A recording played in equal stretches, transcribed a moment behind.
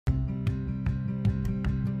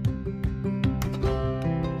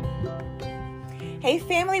Hey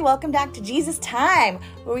family, welcome back to Jesus Time,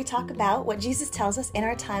 where we talk about what Jesus tells us in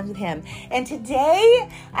our times with Him. And today,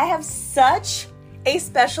 I have such a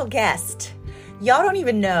special guest. Y'all don't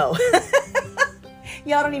even know.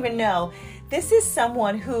 Y'all don't even know. This is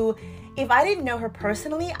someone who, if I didn't know her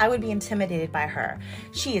personally, I would be intimidated by her.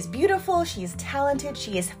 She is beautiful, she is talented,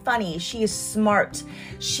 she is funny, she is smart.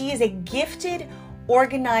 She is a gifted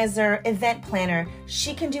organizer, event planner.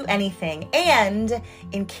 She can do anything. And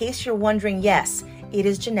in case you're wondering, yes, it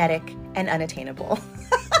is genetic and unattainable.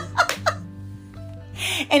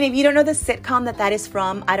 And if you don't know the sitcom that is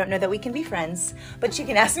from, I don't know that we can be friends, but you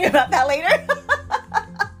can ask me about that later.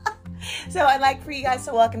 So I'd like for you guys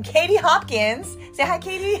to welcome Katie Hopkins. Say hi,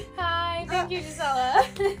 Katie. Hi, thank you, Gisela.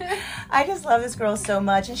 I just love this girl so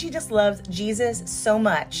much, and she just loves Jesus so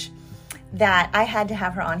much that I had to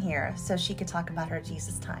have her on here so she could talk about her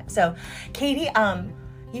Jesus time. So, Katie,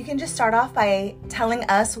 you can just start off by telling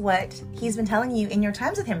us what he's been telling you in your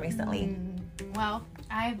times with him recently. Well,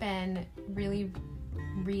 I've been really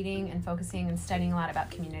reading and focusing and studying a lot about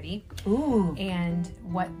community. Ooh. And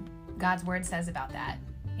what God's word says about that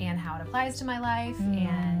and how it applies to my life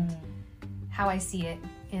and how I see it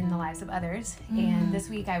in the lives of others. And this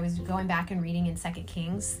week I was going back and reading in 2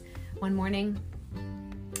 Kings one morning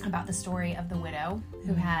about the story of the widow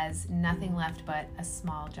who has nothing left but a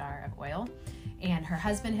small jar of oil. And her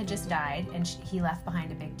husband had just died, and he left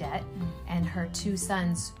behind a big debt, and her 2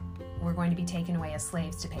 sons were going to be taken away as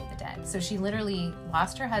slaves to pay the debt. So she literally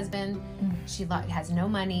lost her husband, she has no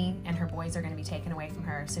money, and her boys are going to be taken away from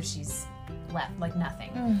her, so she's left like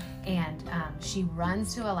nothing. And she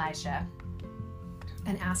runs to Elisha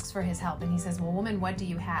and asks for his help, and he says, well, woman, what do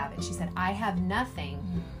you have? And she said, I have nothing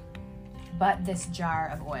but this jar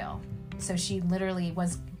of oil. So she literally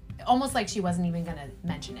was almost like she wasn't even going to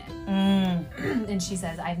mention it. And she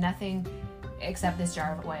says, I have nothing except this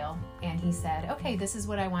jar of oil. And he said, okay, this is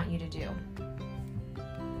what I want you to do.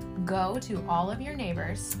 Go to all of your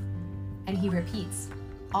neighbors. And he repeats,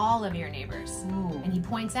 all of your neighbors. And he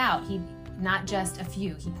points out, not just a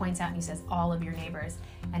few, he points out and he says, all of your neighbors,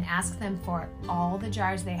 and ask them for all the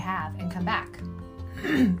jars they have and come back.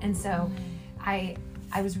 And so I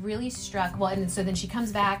was really struck. Well, and so then she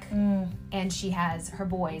comes back and she has her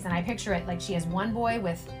boys, and I picture it like she has one boy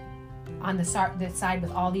on the side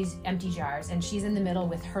with all these empty jars, and she's in the middle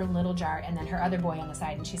with her little jar, and then her other boy on the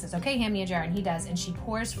side, and she says, okay, hand me a jar, and he does, and she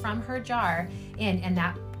pours from her jar in, and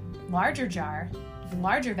that larger jar, the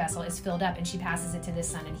larger vessel is filled up, and she passes it to this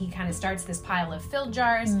son, and he kind of starts this pile of filled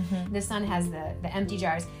jars. This son has the empty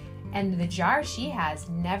jars. And the jar she has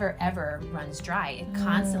never, ever runs dry. It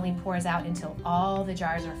constantly pours out until all the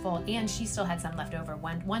jars are full. And she still had some left over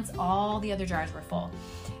once all the other jars were full.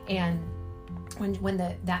 And when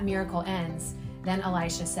that miracle ends, then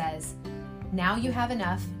Elisha says, now you have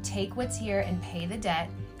enough. Take what's here and pay the debt.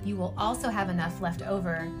 You will also have enough left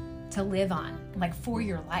over to live on, like for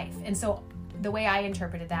your life. And so the way I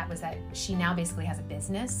interpreted that was that she now basically has a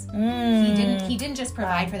business. He didn't just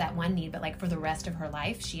provide for that one need, but like for the rest of her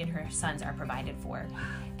life, she and her sons are provided for.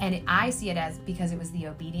 And I see it as because it was the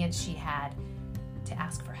obedience she had to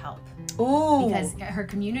ask for help. Ooh. Because her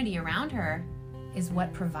community around her is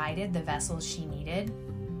what provided the vessels she needed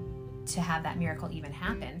to have that miracle even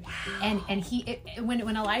happen. And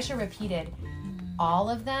when Elisha repeated all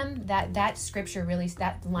of them, that scripture really,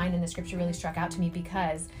 that line in the scripture really struck out to me,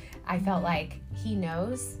 because I felt like he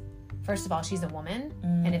knows, first of all, she's a woman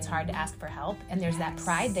and it's hard to ask for help. And there's that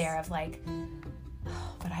pride there of like,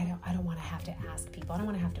 oh, but I don't want to have to ask people. I don't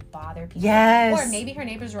want to have to bother people. Yes. Or maybe her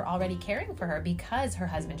neighbors were already caring for her because her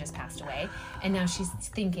husband just passed away. And now she's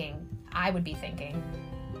thinking, I would be thinking,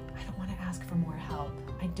 I don't want to ask for more help.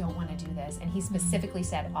 I don't want to do this. And he specifically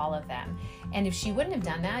said all of them. And if she wouldn't have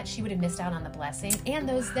done that, she would have missed out on the blessing. And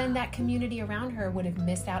that community around her would have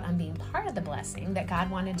missed out on being part of the blessing that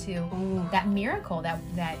God wanted to, that miracle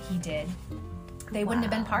that he did. They wouldn't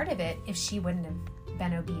have been part of it if she wouldn't have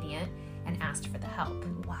been obedient and asked for the help.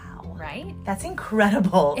 Wow. Right? That's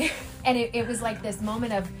incredible. And it was like this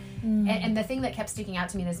moment of, and the thing that kept sticking out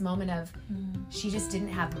to me, this moment of, she just didn't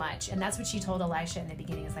have much. And that's what she told Elisha in the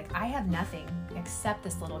beginning. It's like, I have nothing except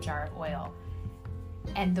this little jar of oil.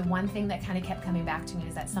 And the one thing that kind of kept coming back to me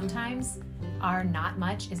is that sometimes our not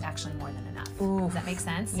much is actually more than enough. Does that make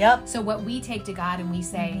sense? Yep. So what we take to God and we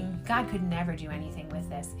say, God could never do anything with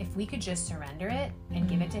this. If we could just surrender it and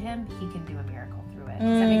give it to him, he can do a miracle through it.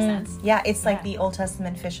 Does that make sense? Yeah, it's like the Old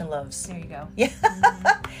Testament fish and loaves. There you go. Yeah.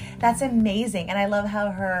 That's amazing. And I love how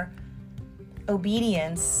her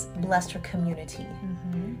obedience blessed her community.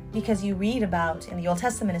 Because you read about, in the Old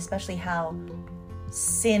Testament especially, how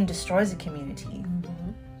sin destroys a community.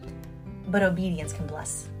 But obedience can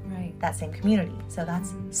bless that same community. So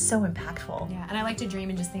that's so impactful. Yeah, and I like to dream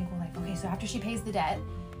and just think, well, like, okay, so after she pays the debt,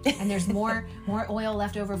 and there's more oil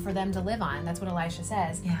left over for them to live on, that's what Elisha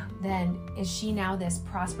says, then is she now this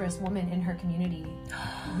prosperous woman in her community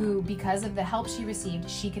who, because of the help she received,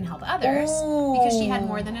 she can help others because she had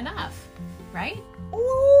more than enough, right?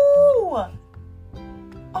 Ooh!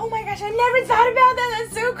 Oh my gosh, I never thought about that.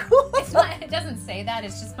 That's so cool. It doesn't say that,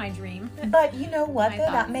 it's just my dream. But you know what, though?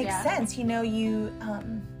 That makes sense. You know, you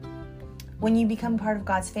when you become part of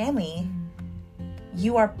God's family,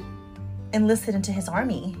 you are enlisted into his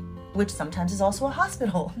army, which sometimes is also a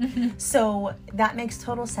hospital. So that makes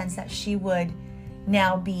total sense that she would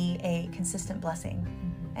now be a consistent blessing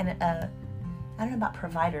and I don't know about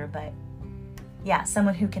provider, but yeah,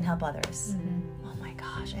 someone who can help others. Oh my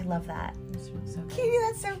gosh, I love that. So Katy,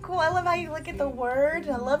 that's so cool. I love how you look at the word.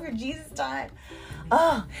 I love your Jesus time.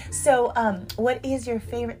 Oh, so what is your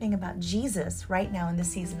favorite thing about Jesus right now in this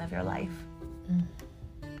season of your life?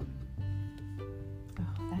 Oh,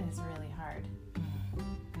 that is really hard. My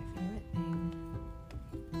favorite thing.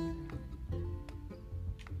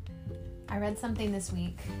 I read something this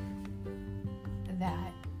week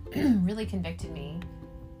that really convicted me,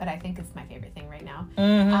 but I think it's my favorite thing right now.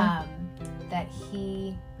 That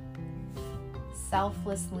he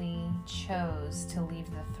selflessly chose to leave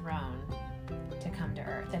the throne to come to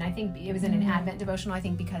earth. And I think it was in an Advent devotional, I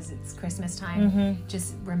think because it's Christmas time,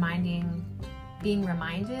 just being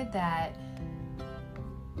reminded that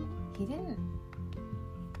he didn't,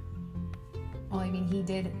 well, I mean, he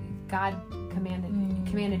did, God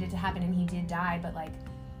commanded it to happen and he did die, but like,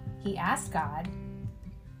 he asked God,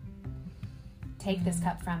 take this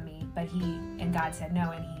cup from me, and God said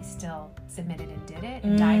no, and he still submitted and did it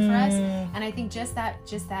and died for us. And I think just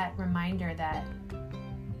that reminder that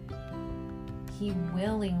he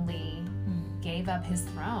willingly gave up his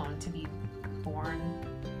throne to be born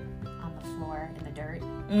on the floor in the dirt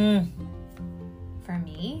for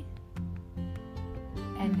me,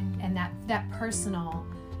 and that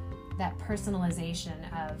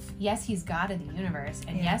personalization of, yes, he's God of the universe,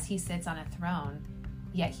 and yes, he sits on a throne,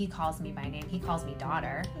 yet he calls me by name. He calls me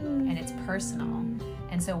daughter, and it's personal.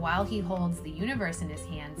 And so while he holds the universe in his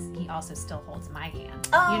hands, he also still holds my hand.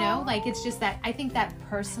 You know, like, it's just that, I think that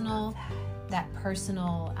personal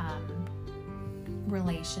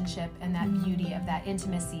relationship and that beauty of that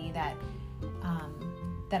intimacy that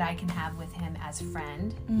I can have with him as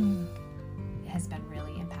friend has been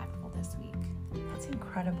really impactful this week. That's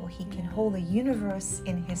incredible. He can hold the universe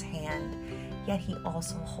in his hand, yet he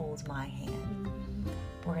also holds my hand.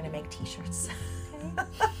 We're going to make t-shirts.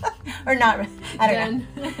 Or not. I don't know.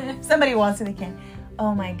 If somebody wants to, they can.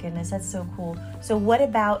 Oh my goodness, that's so cool. So what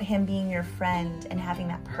about him being your friend and having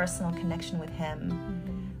that personal connection with him?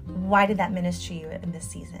 Why did that minister you in this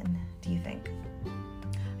season, do you think?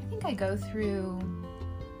 I think I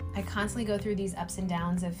constantly go through these ups and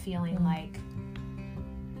downs of feeling like,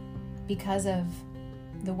 because of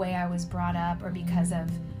the way I was brought up, or because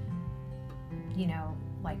of, you know,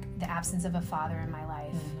 like the absence of a father in my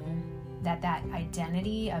life, that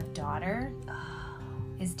identity of daughter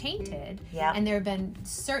is tainted. And there have been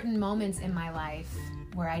certain moments in my life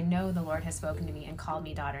where I know the Lord has spoken to me and called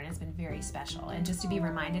me daughter, and it's been very special. And just to be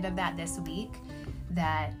reminded of that this week,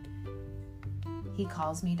 that he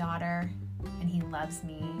calls me daughter and he loves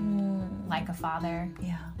me like a father.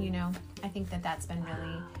 You know, I think that's been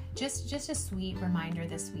really just a sweet reminder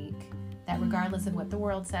this week, that regardless of what the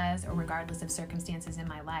world says, or regardless of circumstances in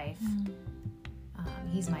my life,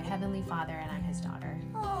 he's my heavenly father and I'm his daughter.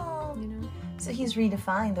 You know? So he's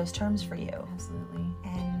redefined those terms for you. Absolutely.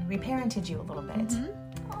 And reparented you a little bit.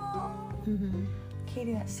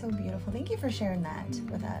 Katy, that's so beautiful. Thank you for sharing that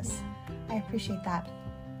with us. I appreciate that.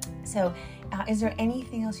 So is there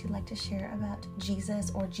anything else you'd like to share about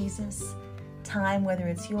Jesus or Jesus time, whether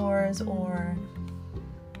it's yours or...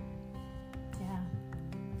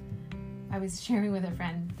 I was sharing with a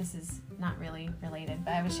friend, this is not really related,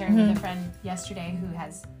 but I was sharing with a friend yesterday who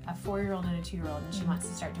has a 4-year-old and a 2-year-old, and she wants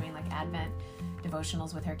to start doing like Advent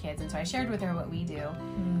devotionals with her kids. And so I shared with her what we do.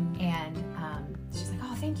 And she's like,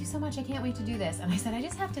 oh, thank you so much. I can't wait to do this. And I said, I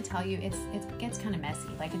just have to tell you, it gets kind of messy.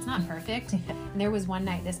 Like, it's not perfect. And there was one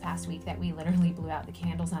night this past week that we literally blew out the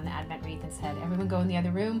candles on the Advent wreath and said, everyone go in the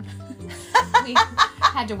other room. We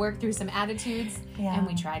had to work through some attitudes, and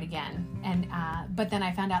we tried again. And but then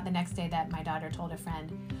I found out the next day that my daughter told a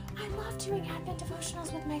friend, I love doing Advent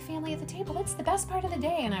devotionals with my family at the table. It's the best part of the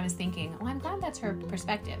day. And I was thinking, well, I'm glad that's her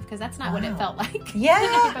perspective, because that's not what it felt like the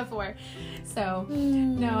night before. So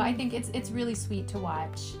no, I think it's really sweet to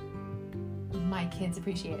watch my kids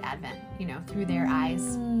appreciate Advent, you know, through their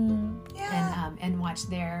eyes, and watch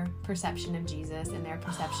their perception of Jesus and their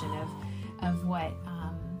perception of what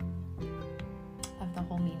of the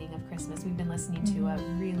whole meaning of Christmas. We've been listening to a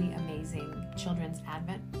really amazing children's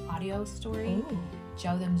Advent audio story,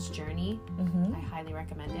 Jotham's Journey. I highly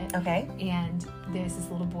recommend it. Okay. And there's this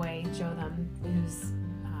little boy, Jotham, who's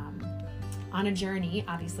on a journey,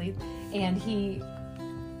 obviously, and he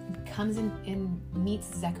comes in and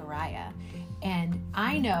meets Zechariah. And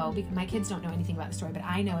I know, because my kids don't know anything about the story, but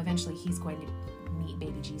I know eventually he's going to meet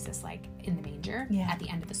baby Jesus, like in the manger at the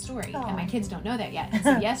end of the story. And my kids don't know that yet. And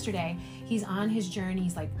so yesterday, he's on his journey.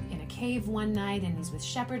 He's like in a cave one night and he's with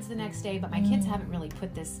shepherds the next day. But my kids haven't really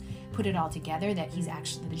put it all together that he's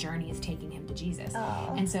actually, the journey is taking him to Jesus.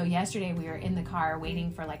 And so yesterday we were in the car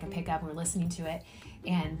waiting for like a pickup. We're listening to it.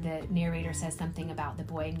 And the narrator says something about the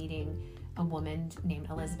boy meeting a woman named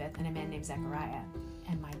Elizabeth and a man named Zechariah.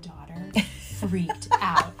 And my daughter freaked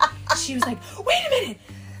out. She was like, wait a minute,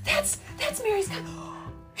 that's Mary's,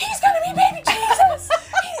 he's gonna be baby Jesus.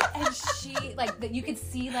 And she, like, you could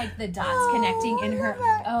see like the dots connecting in her.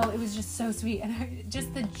 Oh, it was just so sweet. And her,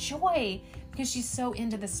 just the joy, because she's so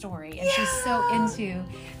into the story and she's so into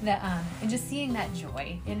the, and just seeing that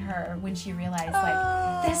joy in her when she realized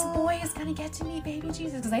like, this boy is gonna get to meet baby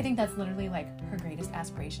Jesus. Because I think that's literally like her greatest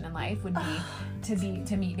aspiration in life would be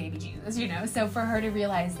to meet baby Jesus, you know? So for her to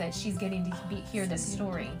realize that she's getting to hear this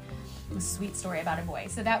story, a sweet story about a boy.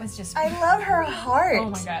 So that was just, I love her heart. Oh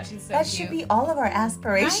my gosh, she's so that cute. should be all of our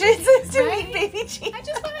aspirations, is to meet baby Jesus. I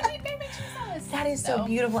just want to meet baby Jesus. That is so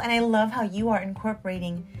beautiful. And I love how you are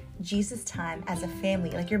incorporating Jesus time as a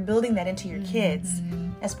family. Like you're building that into your kids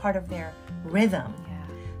as part of their rhythm. Yeah.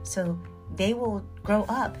 So they will grow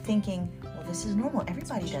up thinking, well, this is normal.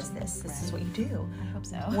 Everybody does this. This is what you do. I hope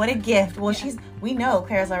so. What a gift. Well, we know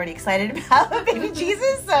Claire's already excited about baby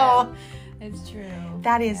Jesus, so it's true.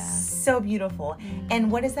 that is so beautiful.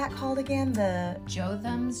 And what is that called again? The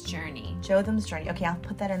Jotham's Journey. Jotham's Journey. Okay, I'll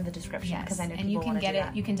put that in the description because I know and you people can want to get do it.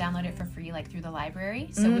 that. You can download it for free, like through the library.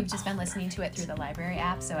 So we've just been listening to it through the library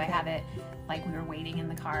app. So I have it, like we were waiting in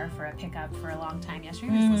the car for a pickup for a long time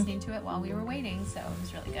yesterday. Just listening to it while we were waiting. So it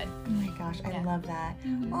was really good. Oh my gosh, I love that.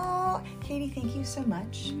 Oh, Katie, thank you so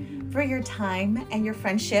much for your time and your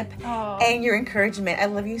friendship and your encouragement. I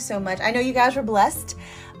love you so much. I know you guys were blessed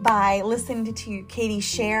by listening to Katie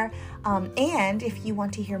share. And if you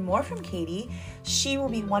want to hear more from Katie, she will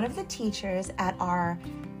be one of the teachers at our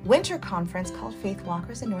winter conference called Faith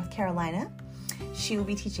Walkers in North Carolina. She will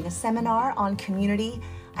be teaching a seminar on community.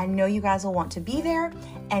 I know you guys will want to be there.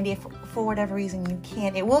 And if for whatever reason you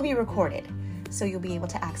can't, it will be recorded. So you'll be able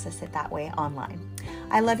to access it that way online.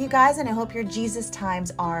 I love you guys, and I hope your Jesus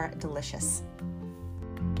times are delicious.